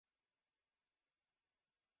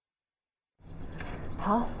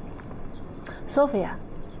好，Sophia，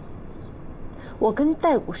我跟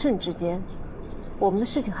戴谷胜之间，我们的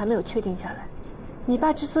事情还没有确定下来。你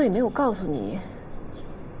爸之所以没有告诉你，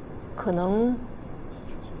可能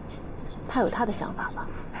他有他的想法吧。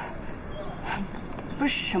不是，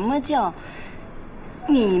什么叫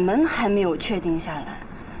你们还没有确定下来？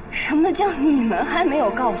什么叫你们还没有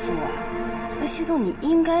告诉我？那谢总，你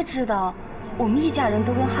应该知道，我们一家人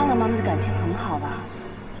都跟哈乐妈妈的感情很好吧？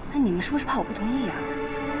那你们是不是怕我不同意呀？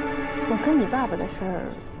我跟你爸爸的事儿，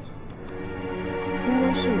应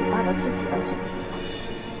该是你爸爸自己的选择。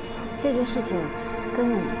这件事情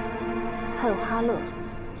跟你还有哈乐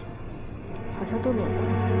好像都没有关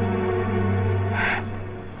系。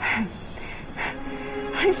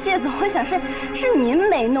谢总，我想是您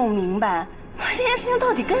没弄明白，这件事情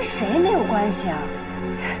到底跟谁没有关系啊？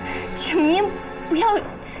请您不要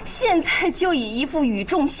现在就以一副语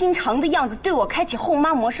重心长的样子对我开启后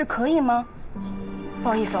妈模式，可以吗？不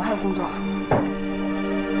好意思，我还有工作。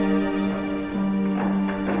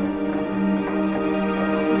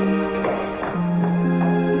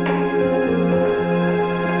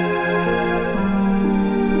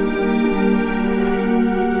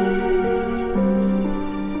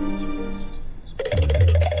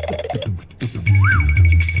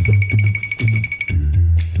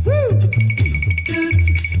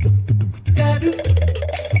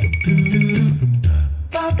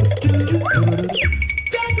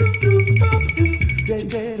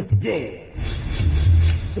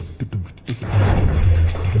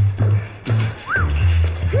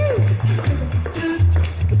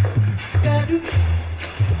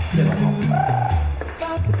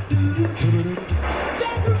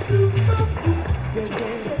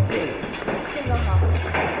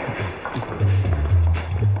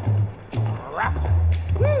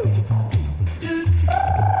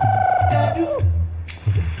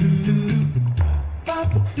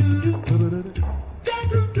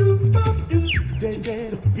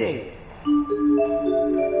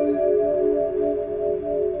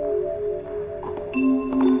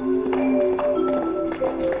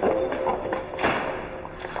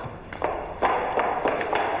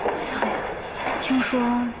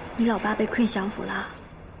你老爸被困降服了，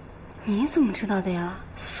你怎么知道的呀？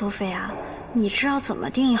苏菲啊，你知道怎么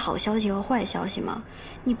定义好消息和坏消息吗？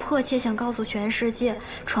你迫切想告诉全世界，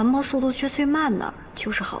传播速度却最慢的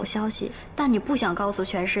就是好消息，但你不想告诉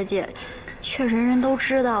全世界，却人人都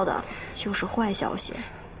知道的就是坏消息。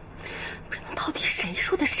不是，那到底谁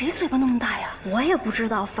说的？谁嘴巴那么大呀？我也不知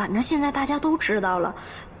道，反正现在大家都知道了。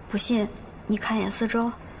不信，你看眼四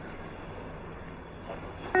周。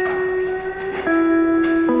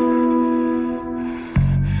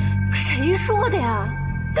谁说的呀？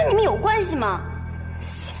跟你们有关系吗？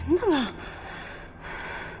闲的了。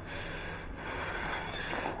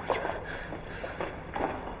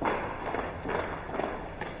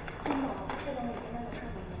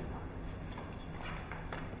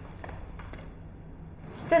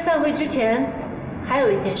在散会之前，还有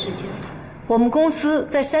一件事情，我们公司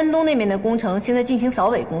在山东那边的工程现在进行扫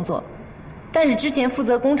尾工作，但是之前负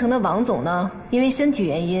责工程的王总呢，因为身体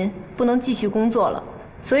原因不能继续工作了。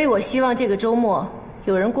所以我希望这个周末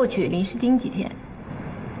有人过去临时盯几天。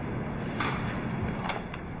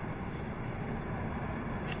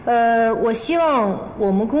我希望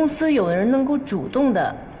我们公司有人能够主动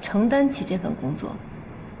的承担起这份工作。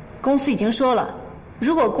公司已经说了，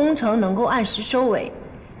如果工程能够按时收尾，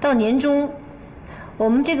到年终，我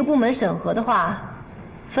们这个部门审核的话，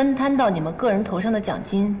分摊到你们个人头上的奖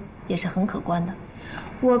金也是很可观的。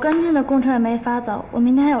我跟进的工程也没法走，我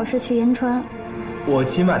明天还有事去银川。我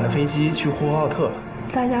骑满的飞机去呼和浩特了。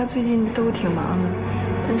大家最近都挺忙的，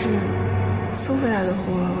但是苏菲亚的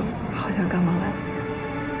活好像刚忙完。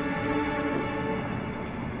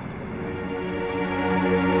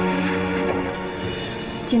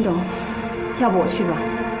金董，要不我去吧。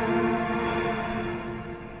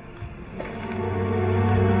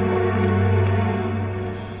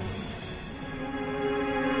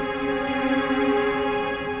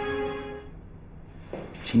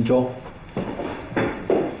请坐。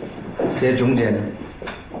谢总监，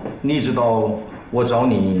你知道我找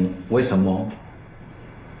你为什么？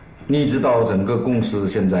你知道整个公司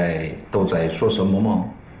现在都在说什么吗？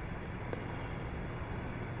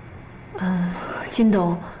金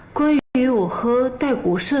董，关于我和戴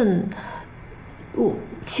谷胜，我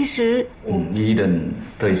其实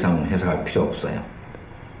이일은더이상해석할필요없어요。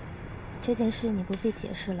这件事你不必解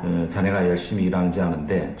释了。자네가 열심히 일하는지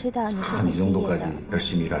아는데 知道你是 참 이 정도까지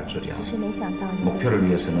열심히 일할 줄이야. 只是没想到你 목표를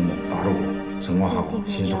위해서는 빠르고 정확하고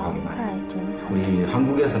신속하게 말해. 우리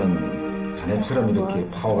한국에서는 자네처럼 이렇게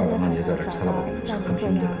파워가 강한 여자를 찾아보기는 참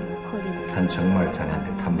힘들어. 난 정말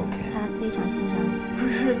자네한테 탐복해. 他非常欣赏你。 不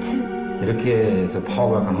是这 이렇게 저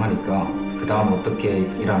파워가 강하니까 그 다음 어떻게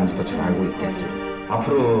일하는지도 잘 알고 있겠지.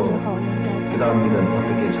 앞으로 그 다음 일은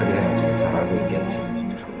어떻게 처리해야 할지 잘 알고 있겠지.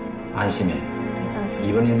 안심해.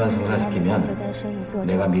 이번 일만 성사시키면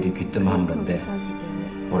내가 미리 귀뜸하는 건데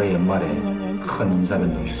올해 연말에 큰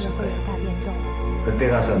인사변동이 있을 거야. 그때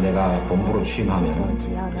가서 내가 본부로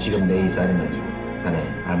취임하면 지금 내 이 자리는 자네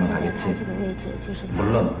알만하겠지.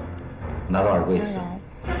 물론 나도 알고 있어.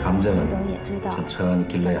 감정은 천천히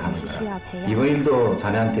길러야 하는 거야. 이번 일도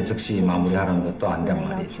자네한테 즉시 마무리하는 것도 아니란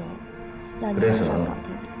말이지. 그래서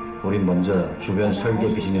우린 먼저 주변 설계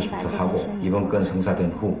비즈니스부터 하고 이번 건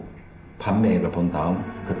성사된 후 판매액을 본 다음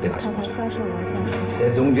그때 가서 보자.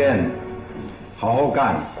 谢总监，好好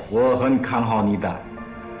干，我很看好你的。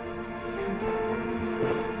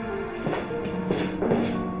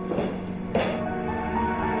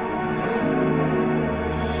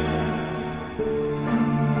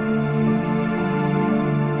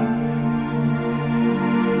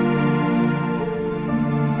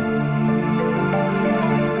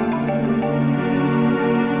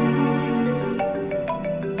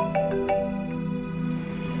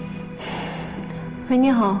 喂，你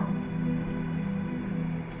好。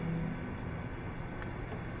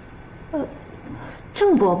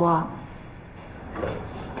郑伯伯。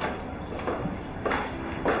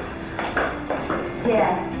姐，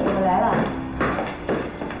我来了。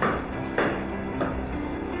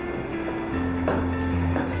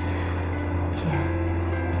姐，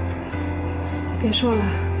别说了，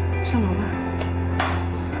上楼吧。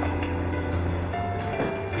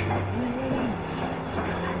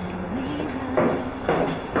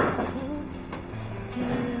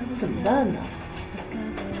 怎么办呢？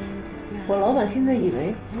我老板现在以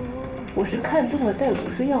为我是看中了带股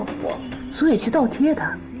税要火，所以去倒贴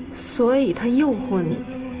他。所以他诱惑你，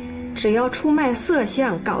只要出卖色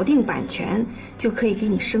相，搞定版权，就可以给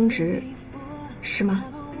你升职，是吗？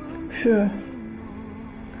是。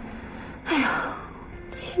哎呀，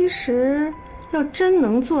其实要真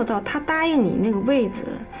能做到他答应你那个位子，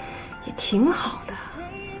也挺好的，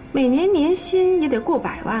每年年薪也得过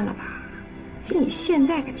100万了吧？ 比你现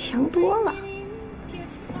在可强多了。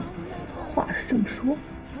话是这么说，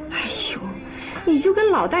哎呦，你就跟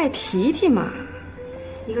老戴提提嘛。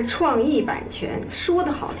一个创意版权说的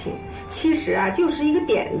好听，其实啊就是一个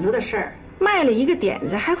点子的事儿。卖了一个点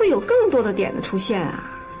子，还会有更多的点子出现啊。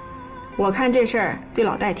我看这事儿对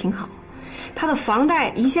老戴挺好，他的房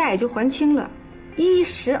贷一下也就还清了，1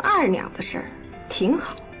石2鸟的事儿，挺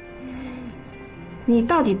好。你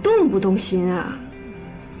到底动不动心啊？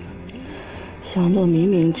 小诺明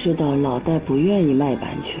明知道老戴不愿意卖版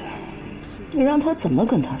权，你让他怎么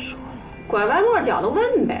跟他说呀？拐弯抹角的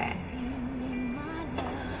问呗。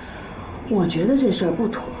我觉得这事儿不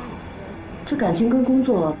妥，这感情跟工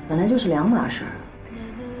作本来就是两码事儿。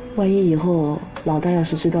万一以后老戴要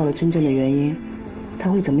是知道了真正的原因，他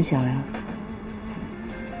会怎么想呀？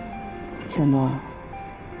小诺，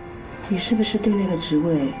你是不是对那个职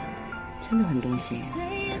位真的很动心？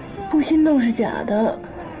不心动是假的。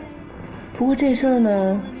 不过这事儿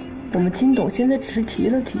呢，我们金董现在只是提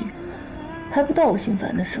了提，还不到我心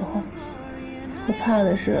烦的时候。我怕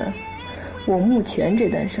的是，我目前这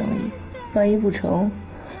单生意，万一不成，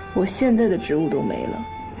我现在的职务都没了。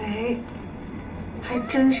哎，还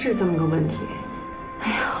真是这么个问题。哎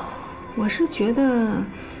呀，我是觉得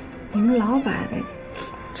你们老板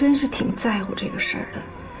真是挺在乎这个事儿的，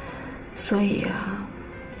所以啊，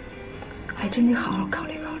还真得好好考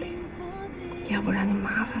虑考虑，要不然就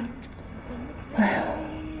麻烦了。 哎呀，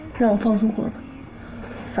让我放松会儿吧，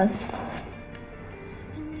烦死了。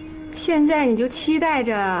现在你就期待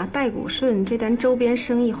着戴谷顺这单周边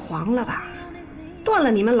生意黄了吧，断了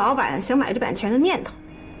你们老板想买这版权的念头。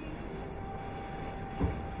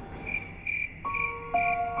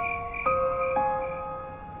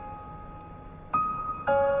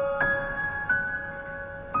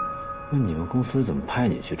那你们公司怎么派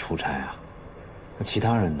你去出差啊？那其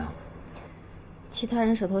他人呢？ 其他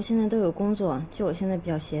人手头现在都有工作，就我现在比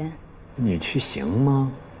较闲。你去行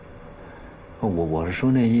吗？我是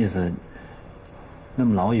说那意思，那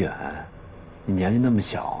么老远，你年纪那么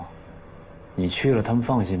小，你去了他们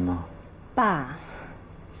放心吗？爸，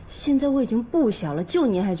现在我已经不小了，就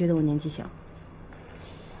您还觉得我年纪小？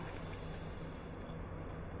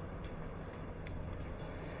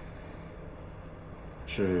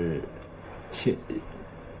是谢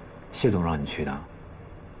总让你去的？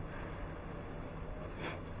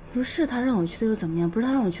 不是他让我去的又怎么样？不是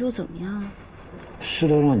他让我去又怎么样？是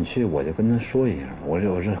他让你去，我就跟他说一声，我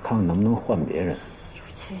是看看能不能换别人。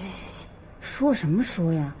行，说什么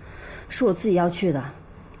说呀？是我自己要去的。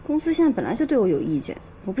公司现在本来就对我有意见，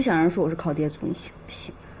我不想让人说我是靠爹族，你行不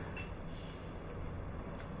行？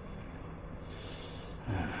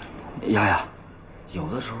丫丫，有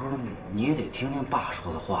的时候你也得听听爸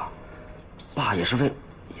说的话，爸也是为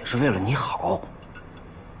了你好。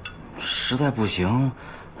实在不行，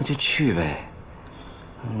那就去呗。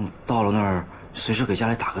到了那儿随时给家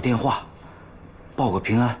里打个电话，报个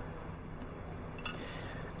平安。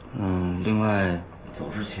另外走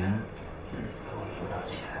之前给我留点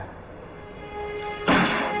钱。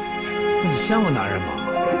你像个男人吗？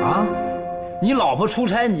啊？你老婆出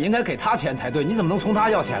差，你应该给她钱才对，你怎么能从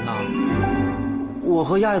她要钱呢？我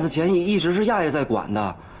和亚亚的钱一直是亚亚在管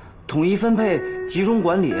的，统一分配，集中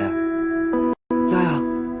管理。亚亚，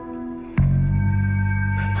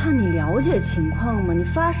怕你了解情况吗？你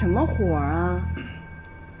发什么火啊？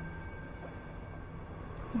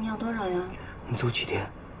你要多少呀？你走几天？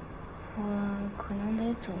我可能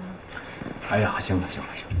得走。哎呀，行了，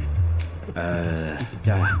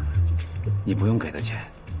亚亚，你不用给他钱，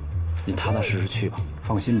你踏踏实实去吧，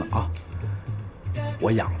放心吧啊，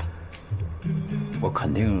我养他，我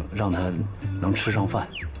肯定让他能吃上饭。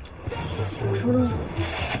小叔子，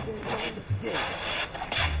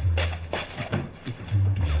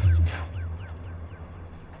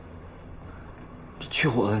这去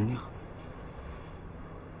火的你。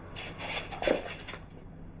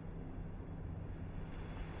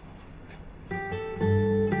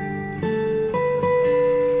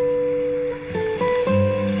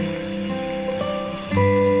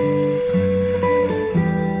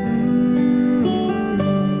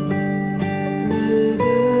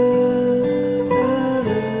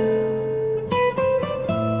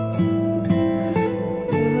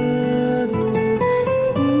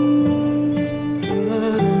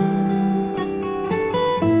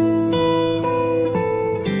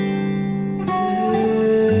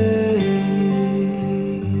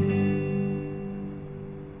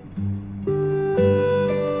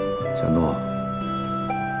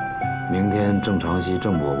郑长熙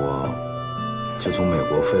郑伯伯就从美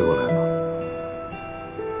国飞过来了。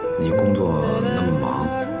你工作那么忙，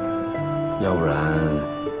要不然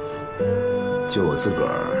就我自个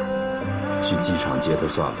儿去机场接他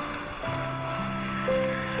算了。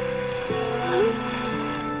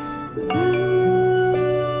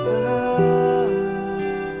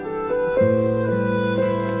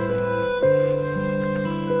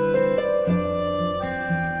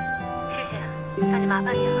谢谢，那就麻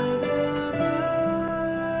烦你了。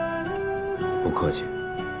不客气。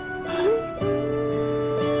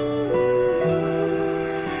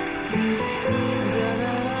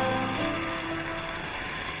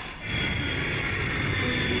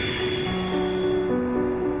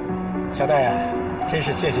小戴，真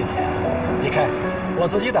是谢谢你。你看，我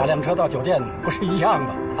自己打辆车到酒店，不是一样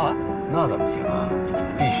吗？啊，那怎么行啊？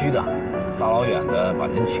必须的，大老远的把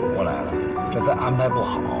您请过来了，这再安排不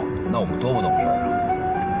好，那我们多不懂事啊！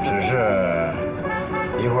只是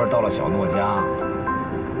一会儿到了小诺家，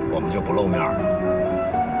我们就不露面了。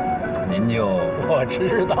您就……我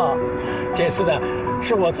知道，这次呢，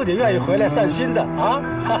是我自己愿意回来散心的啊。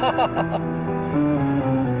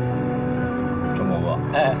郑伯伯，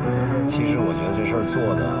哎，其实我觉得这事儿做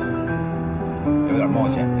的有点冒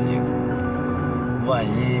险的意思。万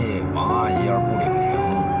一王阿姨要是不领情，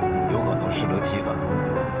有可能适得其反。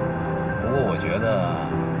不过我觉得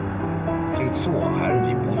这个做还是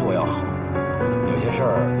比不做要好。有些事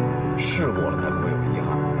儿试过了才不会有遗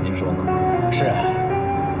憾，您说呢？是啊，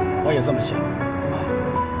我也这么想啊。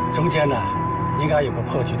中间呢，应该有个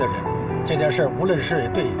破局的人。这件事无论是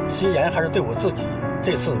对心妍还是对我自己，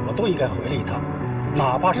这次我都应该回了一趟，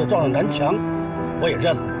哪怕是撞了南墙，我也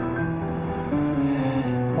认了。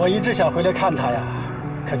我一直想回来看他呀，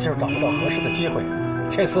可就是找不到合适的机会。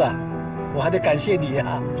这次啊，我还得感谢你呀。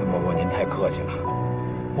郑伯伯，您太客气了。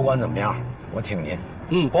不管怎么样，我挺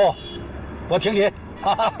您。不，我挺你。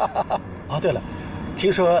啊，对了，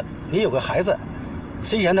听说你有个孩子，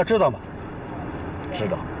心妍他知道吗？知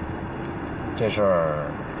道。这事儿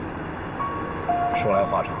说来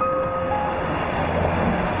话长。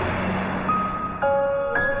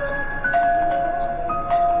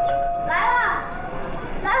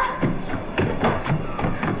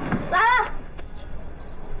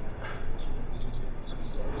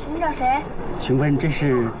你找谁？请问这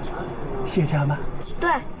是谢家吗？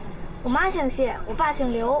对，我妈姓谢，我爸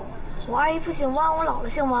姓刘，我二姨夫姓汪，我姥姥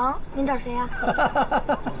姓王。您找谁呀？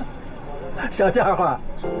小家伙，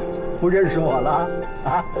不认识我了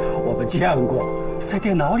啊？我们见过，在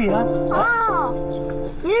电脑里啊。哦，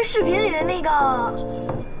您是视频里的那个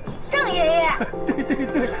郑爷爷。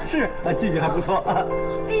对，是啊，记性还不错啊。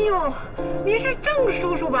哎呦，您是郑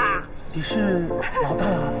叔叔吧？你是老大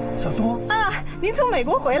小多啊？您从美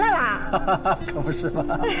国回来啦？可不是嘛！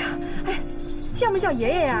哎呀，哎，叫没叫爷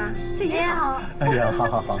爷呀？爷爷好。哎呀，好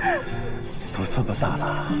好好，都这么大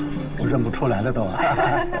了，我认不出来了都。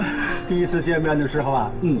第一次见面的时候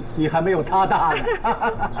啊，你还没有他大呢。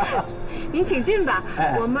您请进吧，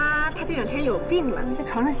我妈她这2天有病了，在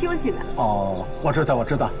床上休息呢。哦，我知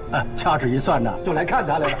道，哎，掐指一算呢，就来看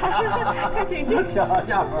他来了。快请进。好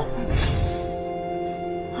家伙！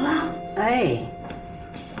姥姥，哎，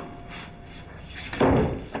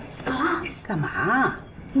姥姥，干嘛？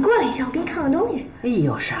你过来一下，我给你看看东西。哎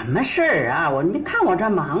呦，什么事儿啊？你没看我这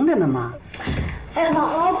忙着呢吗？哎，姥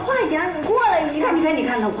姥，快点，你过来一下。你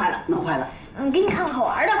看，弄坏了。给你看看好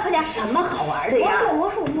玩的，快点。什么好玩的呀？魔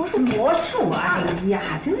术啊！哎呀，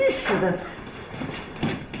真是的。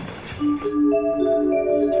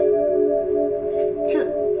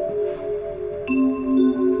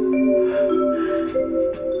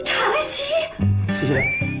常熙，谢谢。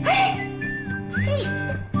哎，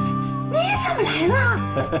你怎么来了？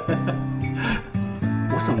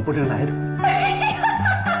我怎么不能来呢？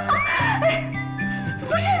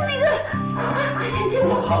不是那个，快请进吧。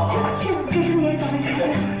好，这是你怎么下去？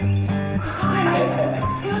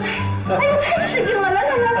哎呦，太吃惊了！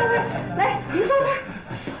来，您坐这儿。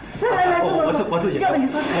来，坐。我自己。要不你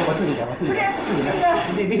坐这儿。我自己来。不是那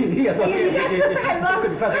个，你也坐。你太忙，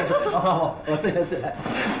坐。好，我自己来。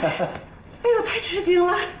哎呦，太吃惊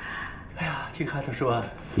了！哎呀，听孩子说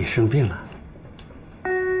你生病了。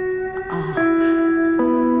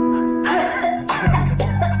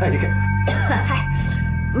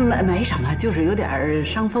哎，没什么，就是有点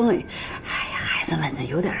伤风。哎呀，孩子们这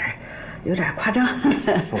有点夸张。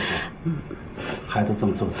不，孩子这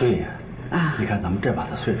么做对呀。啊，你看咱们这把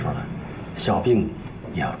的岁数了，小病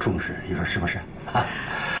也要重视，你说是不是？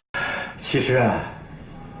其实啊，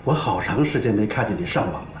我好长时间没看见你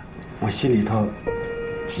上网了，我心里头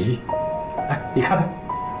急。哎，你看看，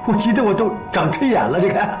我急得我都长针眼了，你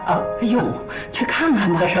看啊。哎呦，去看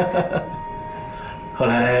看吧。后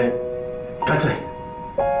来，干脆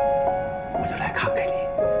我就来看看你。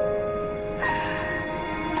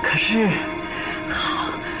可是，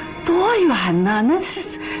多远呢？那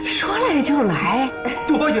是说来就来。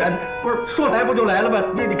多远？不是说来不就来了吗？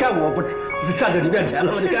你看我不站在你面前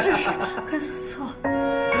了吗？你看。快坐。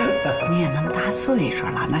你也那么大岁数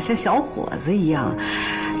了，那像小伙子一样，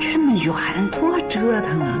这么远多折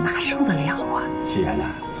腾啊，哪受得了啊？希言呐，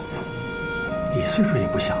你岁数也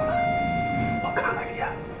不小了。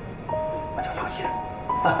我就放心了。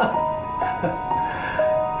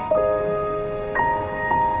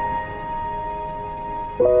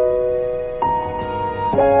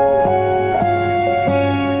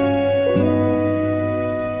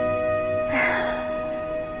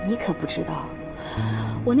你可不知道，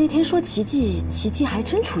我那天说奇迹，奇迹还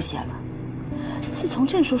真出现了。自从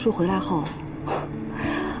郑叔叔回来后，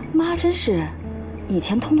妈真是，以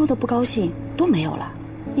前通通的不高兴都没有了，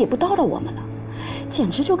也不叨叨我们了。简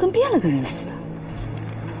直就跟变了个人似的。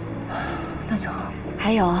那就好。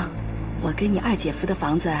还有，我跟你二姐夫的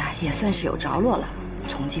房子也算是有着落了。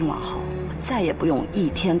从今往后，我再也不用一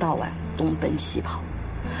天到晚东奔西跑。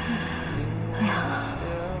哎呀，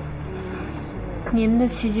你们的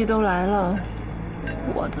奇迹都来了，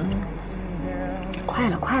我的呢？快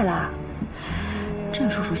了！郑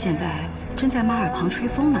叔叔现在正在妈耳旁吹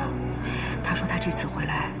风呢。他说他这次回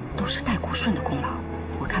来都是戴谷顺的功劳。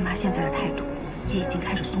我看妈现在的态度也已经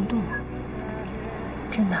开始松动了。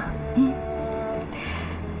真的？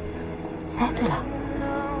哎，对了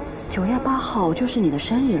，9月8号就是你的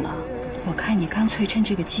生日了，我看你干脆趁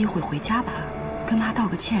这个机会回家吧，跟妈道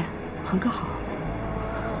个歉，和个好。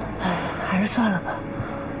哎，还是算了吧。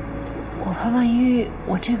我怕万一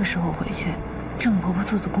我这个时候回去，郑婆婆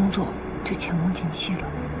做的工作就前功尽弃了。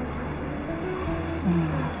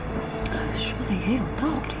说的也有道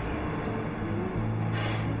理。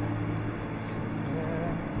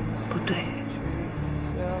不对，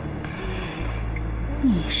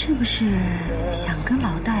你是不是想跟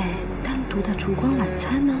老戴单独的烛光晚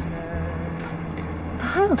餐呢？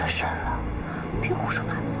哪有的事儿啊！别胡说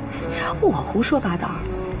八道。我胡说八道，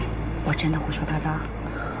我真的胡说八道。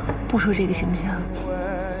不说这个行不行？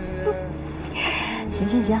行，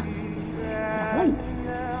聊了一点。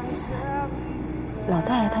老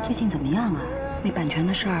戴他最近怎么样啊？那版权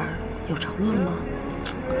的事儿有着落了吗？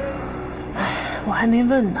哎，我还没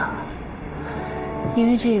问呢，因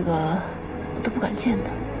为这个我都不敢见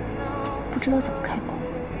他，不知道怎么开口。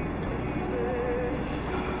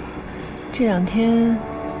这2天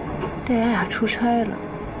带雅雅出差了，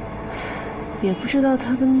也不知道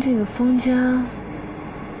他跟这个方家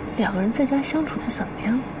2个人在家相处的怎么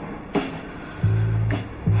样。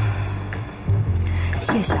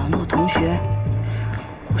谢小诺同学，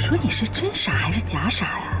我说你是真傻还是假傻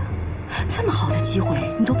呀？这么好的机会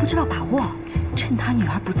你都不知道把握，趁他女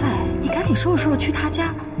儿不在，你赶紧收拾收拾去他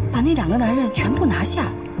家，把那2个男人全部拿下，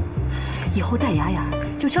以后带雅雅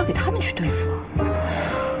就交给他们去对付。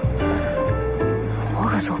我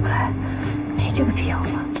可做不来，没这个必要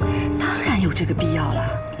吧？当然有这个必要了。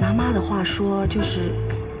拿妈的话说，就是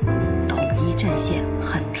统一战线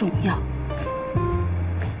很重要。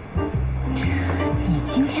你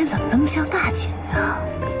今天怎么那么像大姐啊？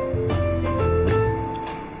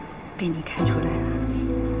被你看出来了。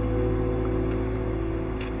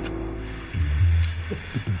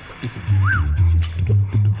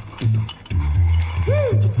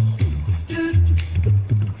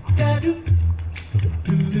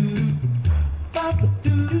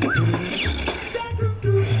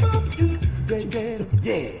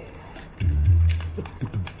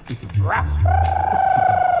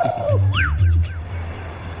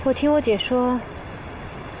我听我姐说，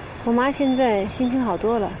我妈现在心情好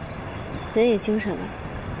多了，人也精神了。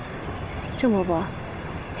郑伯伯，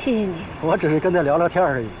谢谢你。我只是跟他聊聊天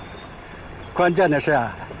而已。关键的是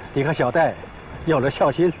啊，你和小戴有了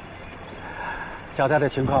孝心。小戴的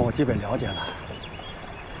情况我基本了解了。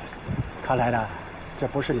看来呢，这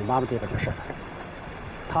不是你妈妈这边的事儿，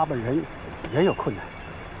他本人也有困难。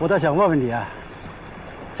我倒想问问你啊，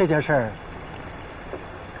这件事儿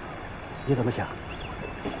你怎么想？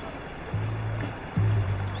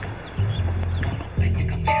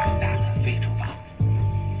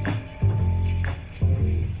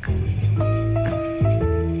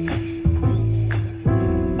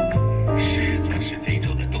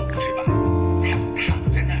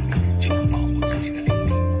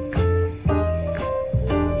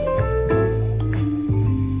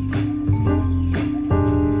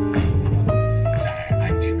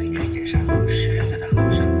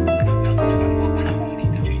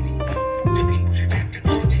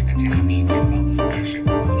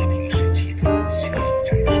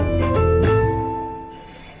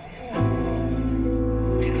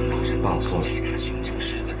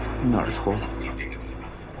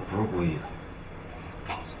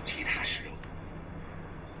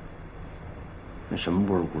那什么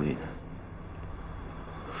不是故意的？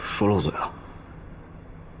说漏嘴了。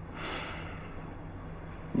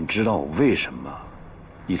你知道我为什么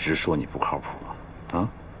一直说你不靠谱吗？啊，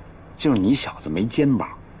就是你小子没肩膀。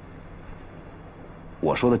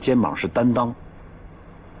我说的肩膀是担当。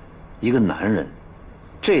一个男人，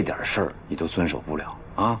这点事儿你都遵守不了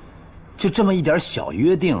啊？就这么一点小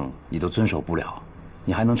约定你都遵守不了，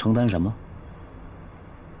你还能承担什么？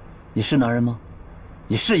你是男人吗？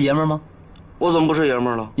你是爷们儿吗？我怎么不是爷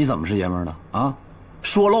们儿了？你怎么是爷们儿了？啊，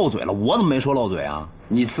说漏嘴了，我怎么没说漏嘴啊？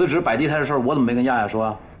你辞职摆地摊的事儿，我怎么没跟亚亚说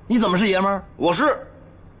啊？你怎么是爷们儿？我是。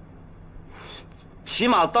起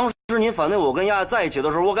码当时您反对我跟亚亚在一起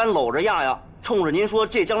的时候，我敢搂着亚亚，冲着您说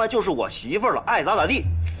这将来就是我媳妇儿了，爱咋咋地。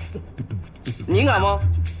您敢吗？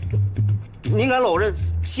您敢搂着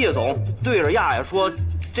谢总对着亚亚说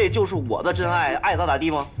这就是我的真爱，爱咋咋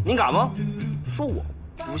地吗？您敢吗？说我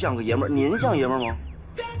不像个爷们儿，您像爷们儿吗？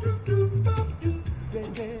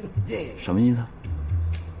什么意思？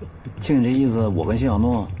听你这意思，我跟谢小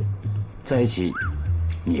诺在一起，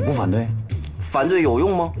你不反对？反对有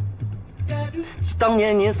用吗？当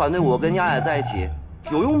年您反对我跟亚亚在一起，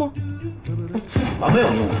有用吗？啊，没有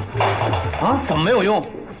用。啊，怎么没有用？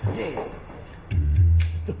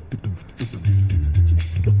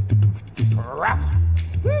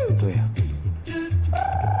对呀，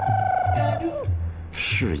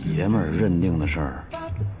是爷们儿认定的事儿，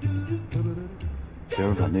别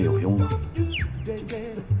人反对有用吗？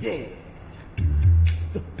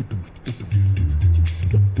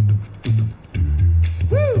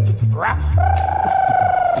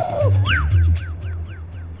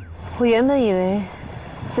我原本以为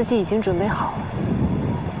自己已经准备好了，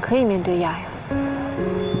可以面对亚亚。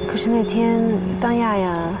可是那天当亚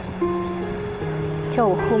亚叫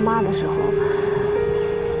我后妈的时候，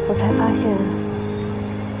我才发现，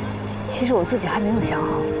其实我自己还没有想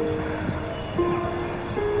好。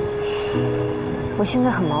我现在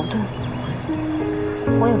很矛盾，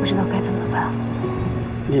我也不知道该怎么办。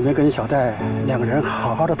你没跟小戴两个人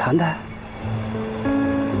好好的谈谈？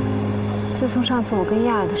自从上次我跟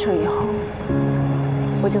亚亚的事儿以后，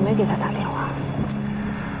我就没给他打电话。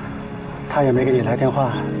他也没给你来电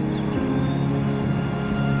话？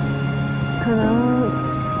可能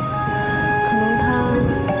他……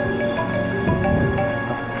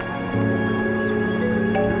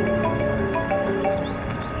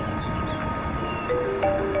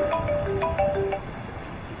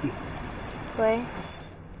喂。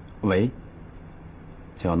喂，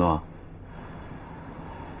小诺。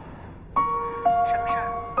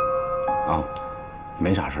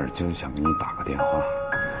没啥事儿，就是想给你打个电话。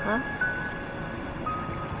啊？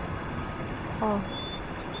哦。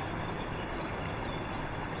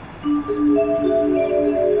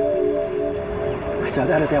小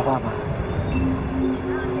戴的电话吗？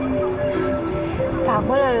打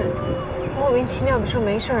过来，莫名其妙的说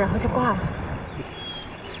没事，然后就挂了。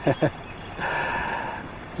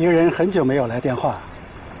一个人很久没有来电话，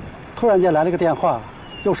突然间来了个电话，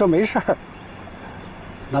又说没事儿，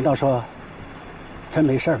难道说真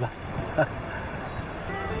没事儿吗？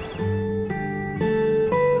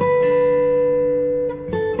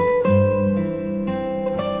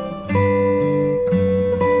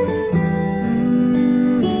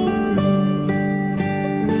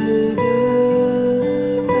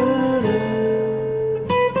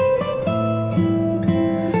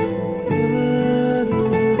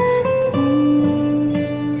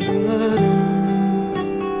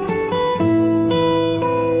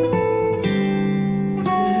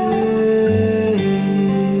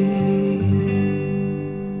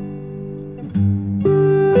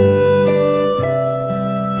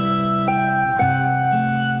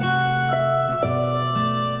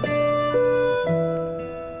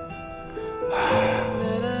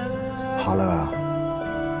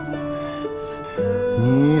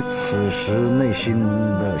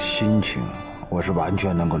心情，我是完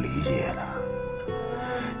全能够理解的。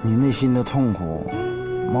你内心的痛苦，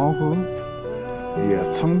毛哥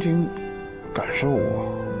也曾经感受过。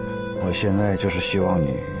我现在就是希望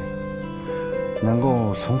你能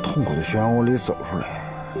够从痛苦的漩涡里走出来，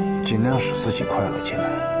尽量使自己快乐起来。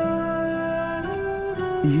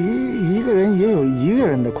一个人也有一个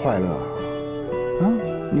人的快乐。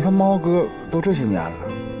你看猫哥都这些年了，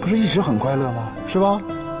不是一直很快乐吗？是吧？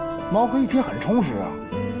猫哥一天很充实啊。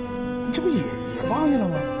你这不也放下了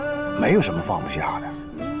吗？没有什么放不下的。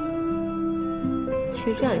其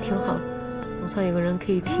实这样也挺好，总算有个人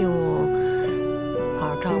可以替我好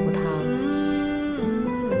好照顾他了，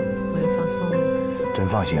我也放松了。真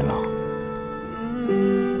放心了？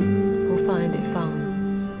不放也得放。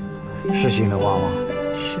是心里话吗？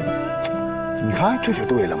是。你看这就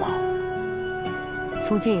对了嘛。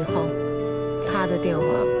从今以后，他的电话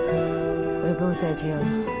我也不用再接了，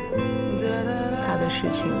他的事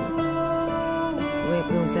情我也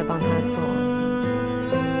不用再帮他做，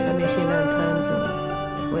他那些烂摊子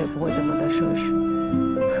我也不会再帮他收拾，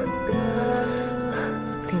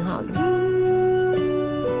挺好的。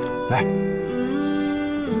来，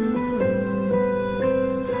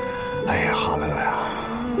哎呀，哈乐呀，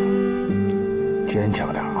坚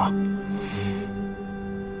强点啊！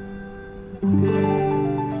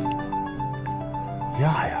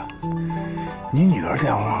呀，你女儿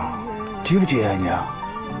电话接不接呀你啊？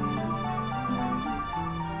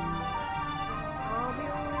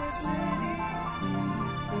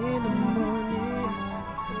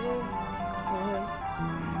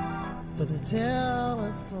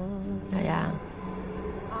雅雅，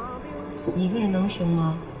你一个人能行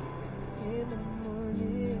吗？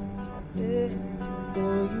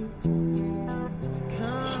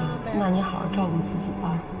行，那你好好照顾自己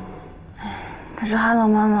啊。可是哈喽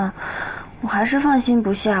妈妈，我还是放心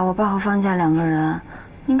不下我爸和方家两个人。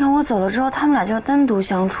您看我走了之后，他们俩就要单独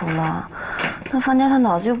相处了。那方家他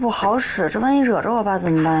脑子又不好使，这万一惹着我爸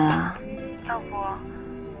怎么办呀？要不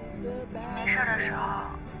你没事的时候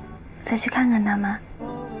再去看看他们。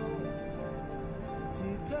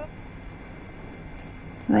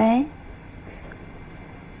喂，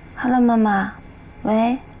哈喽妈妈，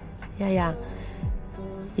喂，雅雅，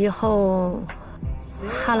以后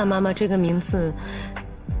哈了妈妈这个名字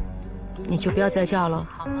你就不要再叫了，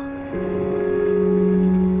好吗？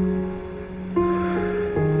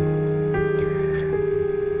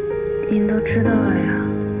您都知道了呀。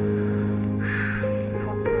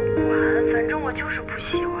我不管，反正我就是不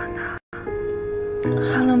喜欢他。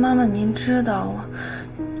哈喽妈妈，您知道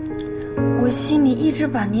我心里一直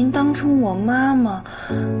把您当成我妈妈，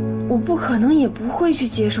我不可能也不会去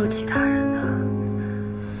接受其他人的。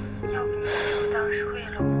要不您当时为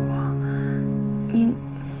了我，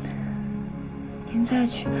您再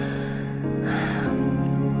去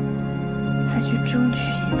争取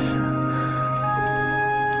一次，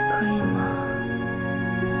可以吗？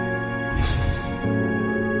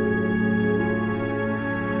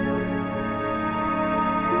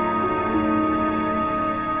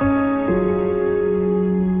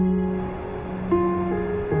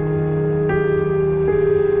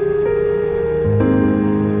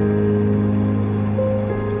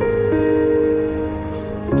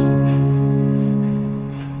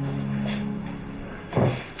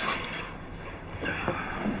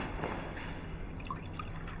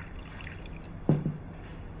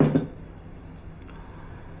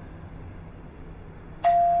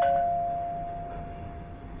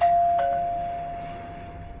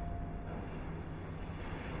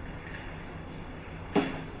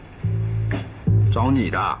找你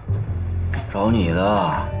的，找你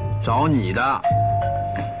的，找你的，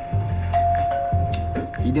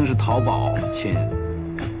一定是淘宝，亲。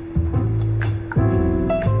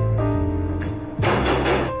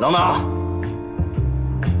等等。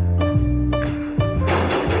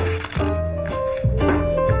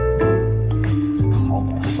淘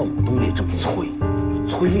宝送我东西这么催，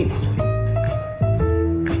催命不催？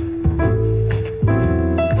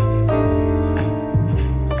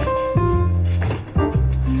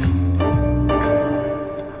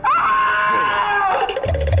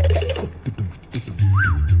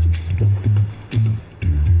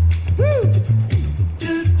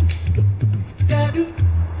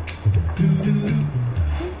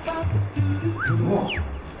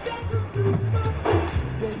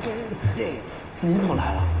您怎么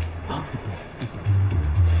来了？啊？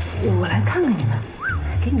我来看看你们，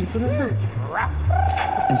给你们做顿饭。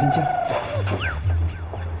你先进。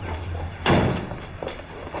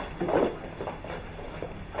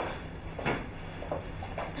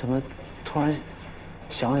怎么突然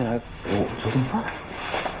想起来我做顿饭？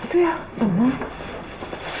对呀，怎么了？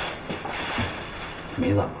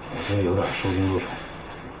梅子，我现在有点受惊若宠，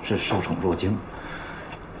是受宠若惊。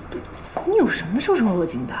你有什么受宠若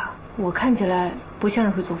惊的？我看起来不像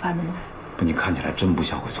是会做饭的吗？不，你看起来真不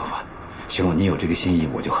像会做饭。行了，你有这个心意，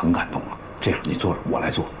我就很感动了。这样，你坐着，我来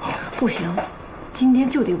做啊。不行，今天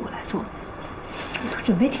就得我来做。我都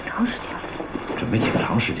准备挺长时间了。准备挺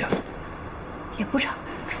长时间了？也不长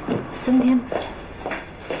，3天。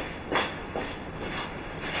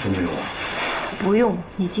真没有啊？不用，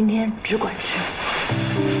你今天只管吃。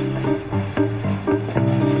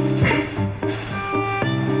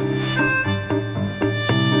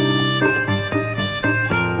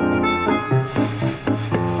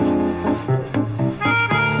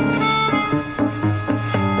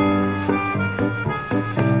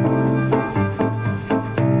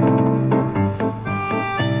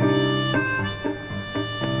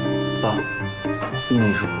爸，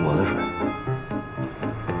那是我的水。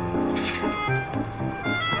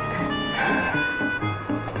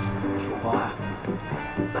说话呀！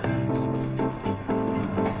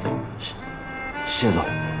谢总。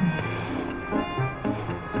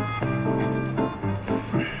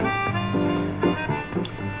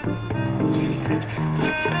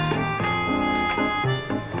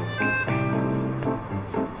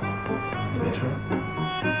你没事？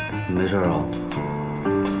没事啊。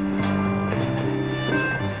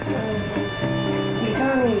你这儿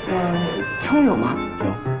那个葱有吗？有。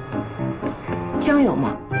姜有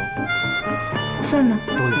吗？蒜呢？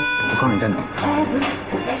都有。我告诉你在哪儿。哎，不是，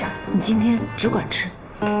在这儿。你今天只管吃。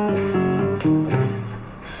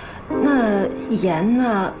那盐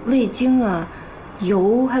啊、味精啊、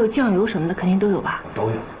油还有酱油什么的，肯定都有吧？都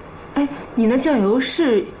有。哎，你那酱油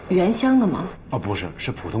是原香的吗？哦，不是，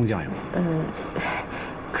是普通酱油。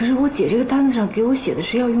可是我姐这个单子上给我写的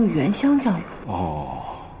是要用原香酱油。哦，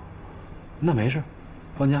那没事，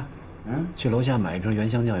方家，去楼下买一瓶原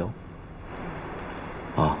香酱油。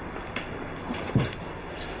啊。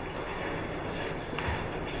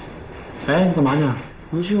哎，你干嘛去？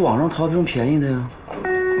我去网上淘瓶便宜的呀。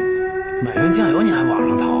买瓶酱油你还网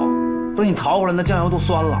上淘？等你淘回来，那酱油都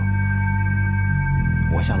酸了。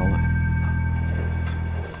我下楼买。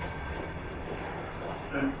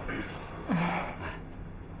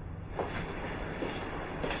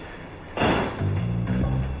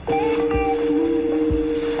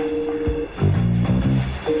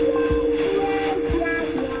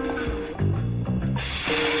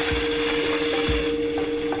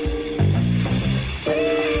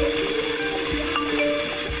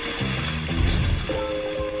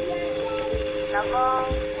老公，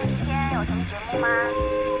今天有什么节目吗？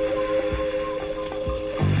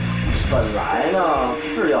本来呢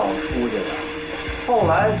是要出去的，后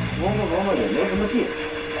来琢磨琢磨也没什么劲，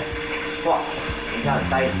算了，回家里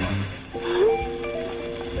待着。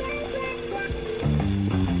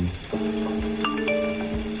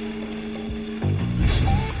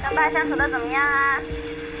跟爸相处的怎么样啊？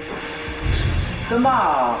跟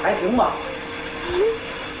爸还行吧。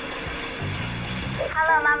哈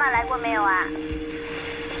乐妈妈来过没有啊？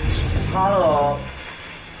哈乐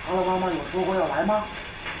妈妈有说过要来吗？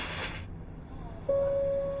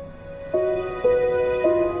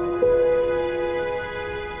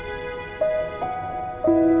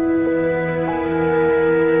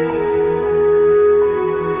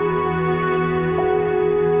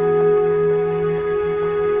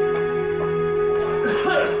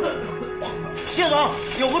谢总，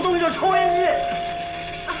有个东西叫抽烟机，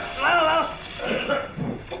来了来了。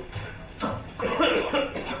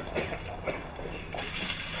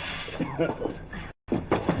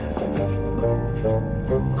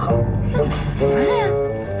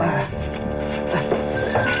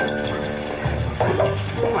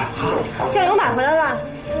雅回来了。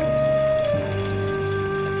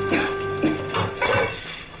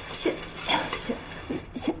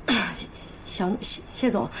谢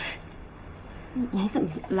总，你怎么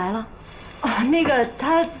来了？啊，那个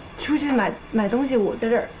他出去买东西，我在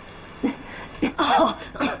这儿。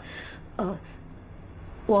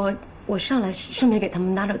我上来顺便给他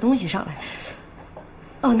们拿点东西上来。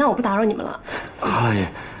哦，那我不打扰你们了。韩大爷，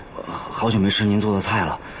好久没吃您做的菜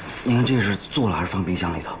了，您看这是做了还是放冰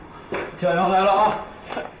箱里头？酱油来了啊！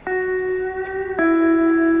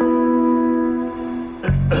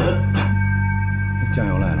酱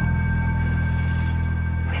油来了。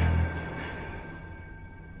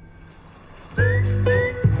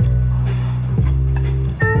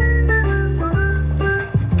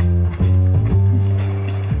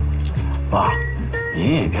爸，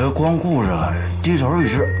您也别光顾着低头一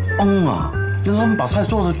直啊！那咱们把菜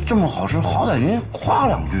做的这么好吃，好歹您夸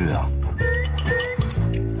两句啊！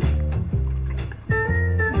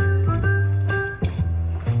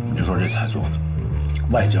你就说这菜做的，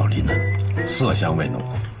外焦里嫩，色香味浓，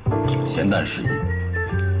咸淡适宜，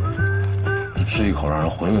这吃一口让人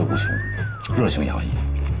回味无穷，热情洋溢。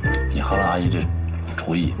你韩兰阿姨这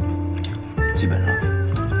厨艺，基本上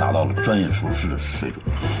达到了专业厨师的水准。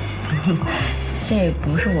这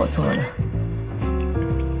不是我做的，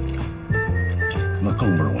那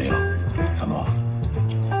更不容易了，韩诺。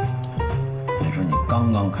你说你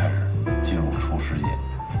刚刚开始进入厨师界，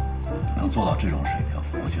能做到这种水平，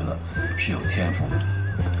我觉得是有天赋的。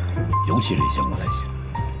尤其这香菇菜心，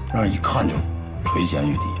让人一看就垂涎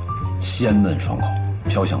欲滴，鲜嫩爽口，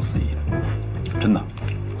飘香四溢的，真的。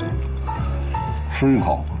吃一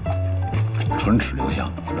口，唇齿留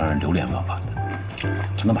香，让人流连忘返的。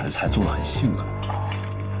才能把这菜做得很性感。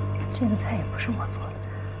这个菜也不是我做的。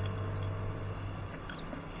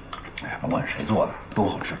哎呀，甭管谁做的都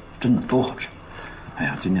好吃，真的都好吃。哎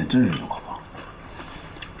呀，今天真是有可放。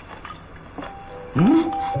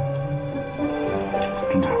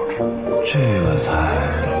真太好吃。这个菜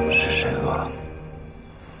是谁做的？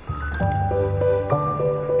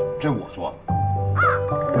这我做的。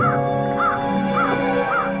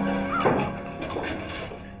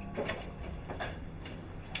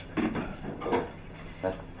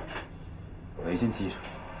围巾系上，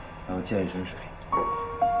然后溅一身水。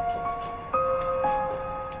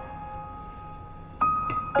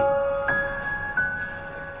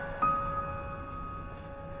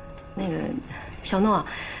那个小诺，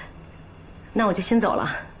那我就先走了。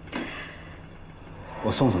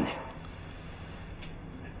我送送你，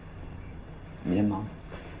你先忙。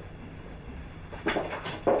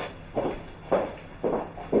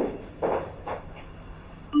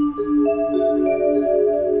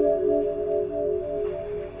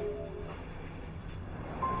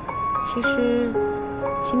其实，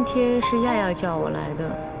今天是亚亚叫我来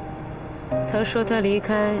的。他说他离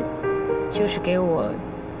开，就是给我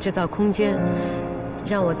制造空间，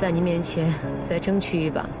让我在你面前再争取一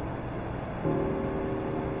把。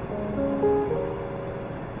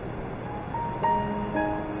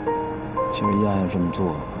其实亚亚这么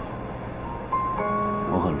做，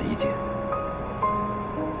我很理解。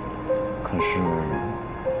可是，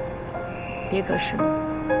别可是，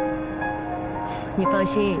你放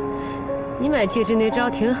心。你买戒指那招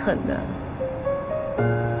挺狠的，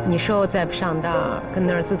你说我再不上道，跟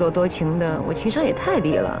那儿自作多情的，我情商也太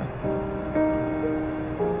低了。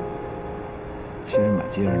其实买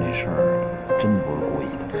戒指那事儿真的不是故意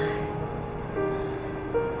的。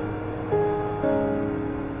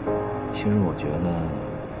其实我觉得，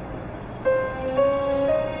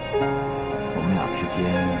我们俩之间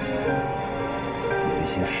有一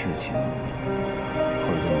些事情，或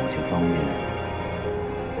者在某些方面。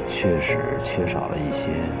确实缺少了一些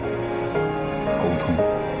沟通。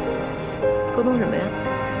沟通什么呀？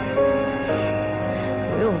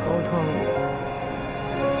不用沟通。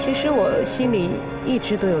其实我心里一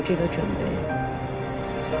直都有这个准备。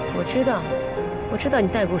我知道你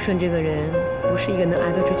戴顾顺这个人不是一个能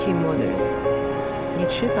挨得住寂寞的人，你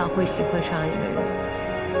迟早会喜欢上一个人，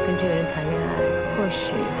跟这个人谈恋爱，或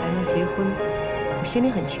许还能结婚。我心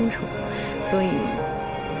里很清楚，所以。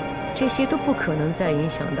这些都不可能再影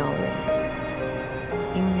响到我，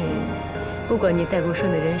因为不管你戴顾顺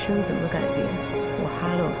的人生怎么改变，我哈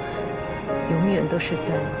洛永远都是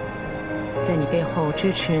在你背后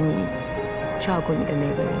支持你、照顾你的那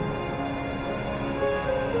个人。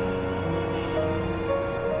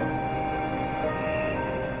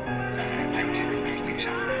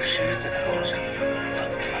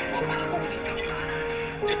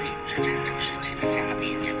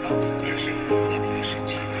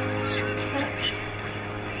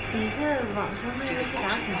你在网上卖那些打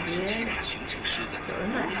孔碟，有人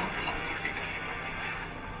买吗？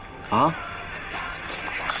啊？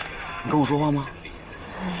你跟我说话吗？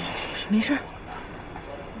没事。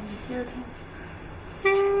你接着听。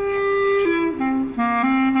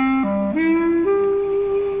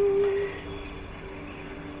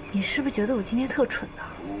你是不是觉得我今天特蠢呢？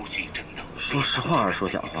说实话还是说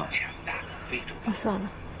假话？哦，算了，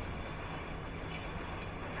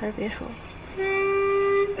还是别说了。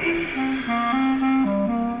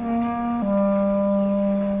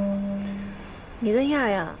你跟亚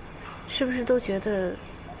亚是不是都觉得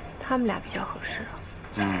他们俩比较合适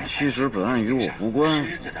啊？其实本案与我无关，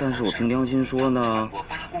但是我凭良心说呢，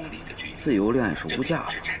自由恋爱是无价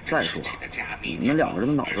的。再说，你们2个人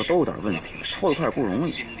的脑子都有点问题，凑一块不容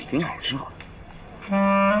易，挺好，挺好的。跟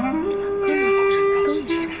脑子都有问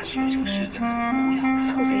题，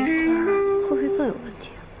凑在一块儿会不会更有问题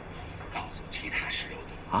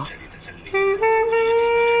啊？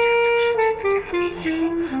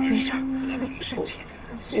没事，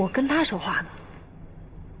我跟他说话呢。